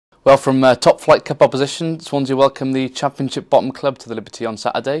Well, from top flight cup opposition, Swansea welcome the Championship bottom club to the Liberty on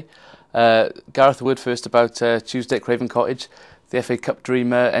Saturday. Gareth, a word first about Tuesday at Craven Cottage. The FA Cup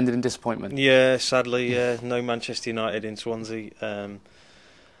dream ended in disappointment. Yeah, sadly, no Manchester United in Swansea.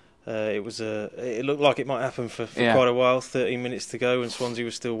 It looked like it might happen for quite a while. 13 minutes to go, and Swansea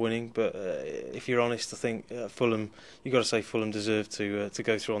was still winning. But if you're honest, I think Fulham. You've got to say Fulham deserved to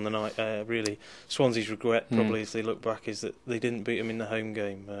go through on the night. Really, Swansea's regret probably as they look back is that they didn't beat them in the home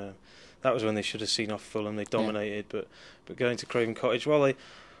game. That was when they should have seen off Fulham. They dominated, but going to Craven Cottage,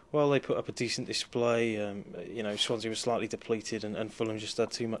 while they put up a decent display, Swansea was slightly depleted, and Fulham just had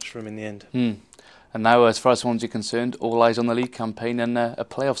too much for them in the end. And now, as far as Swansea are concerned, all eyes on the league campaign and a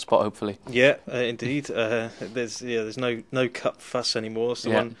playoff spot, hopefully. Yeah, indeed. There's no cup fuss anymore.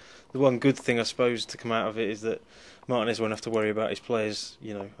 So the one good thing, I suppose, to come out of it is that Martinez won't have to worry about his players,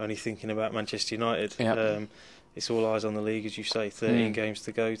 only thinking about Manchester United. It's all eyes on the league, as you say. 13 games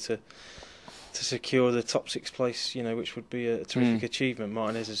to go to secure the top 6 place, which would be a terrific achievement.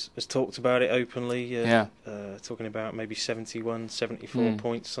 Martinez has talked about it openly, talking about maybe 71, 74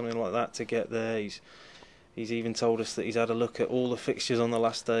 points, something like that, to get there. He's even told us that he's had a look at all the fixtures on the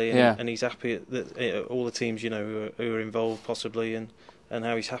last day, and he's happy that all the teams, who are involved possibly, and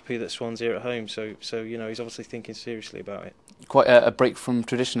how he's happy that Swansea are at home. So he's obviously thinking seriously about it. Quite a break from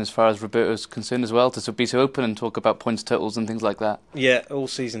tradition as far as Roberto's concerned as well, to be so open and talk about points totals and things like that. Yeah, all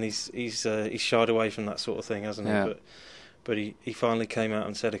season he's shied away from that sort of thing, hasn't he? But he finally came out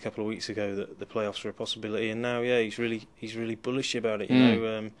and said a couple of weeks ago that the playoffs were a possibility, and now he's really bullish about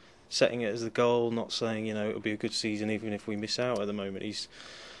it. Setting it as the goal, not saying it'll be a good season even if we miss out at the moment. He's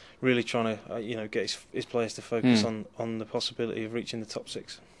really trying to get his players to focus on the possibility of reaching the top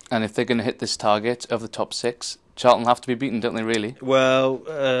 6. And if they're going to hit this target of the top 6, Charlton have to be beaten, don't they, really? Well,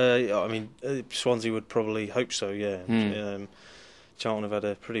 Swansea would probably hope so, yeah. Charlton have had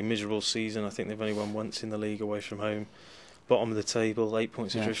a pretty miserable season. I think they've only won once in the league away from home. Bottom of the table, 8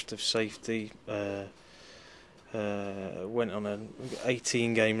 points adrift of safety. Went on an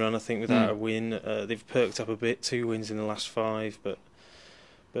 18-game run, I think, without a win. They've perked up a bit, 2 wins in the last 5, but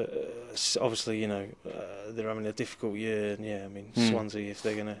obviously, they're having a difficult year, and Swansea, if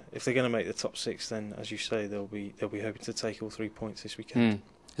they're gonna make the top 6, then as you say, they'll be hoping to take all 3 points this weekend.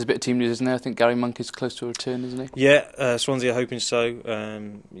 There's a bit of team news, isn't there? I think Gary Monk is close to a return, isn't he? Yeah, Swansea are hoping so.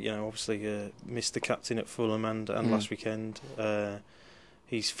 Obviously missed the captain at Fulham and last weekend.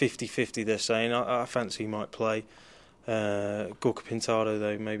 He's 50-50, they're saying. I fancy he might play. Gorka Pintado,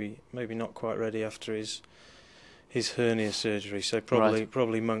 though, maybe not quite ready after his hernia surgery, so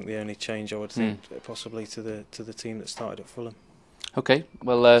probably Monk the only change, I would think, possibly to the team that started at Fulham. Okay,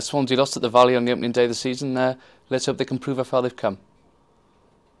 well, Swansea lost at the Valley on the opening day of the season. Let's hope they can prove how far they've come.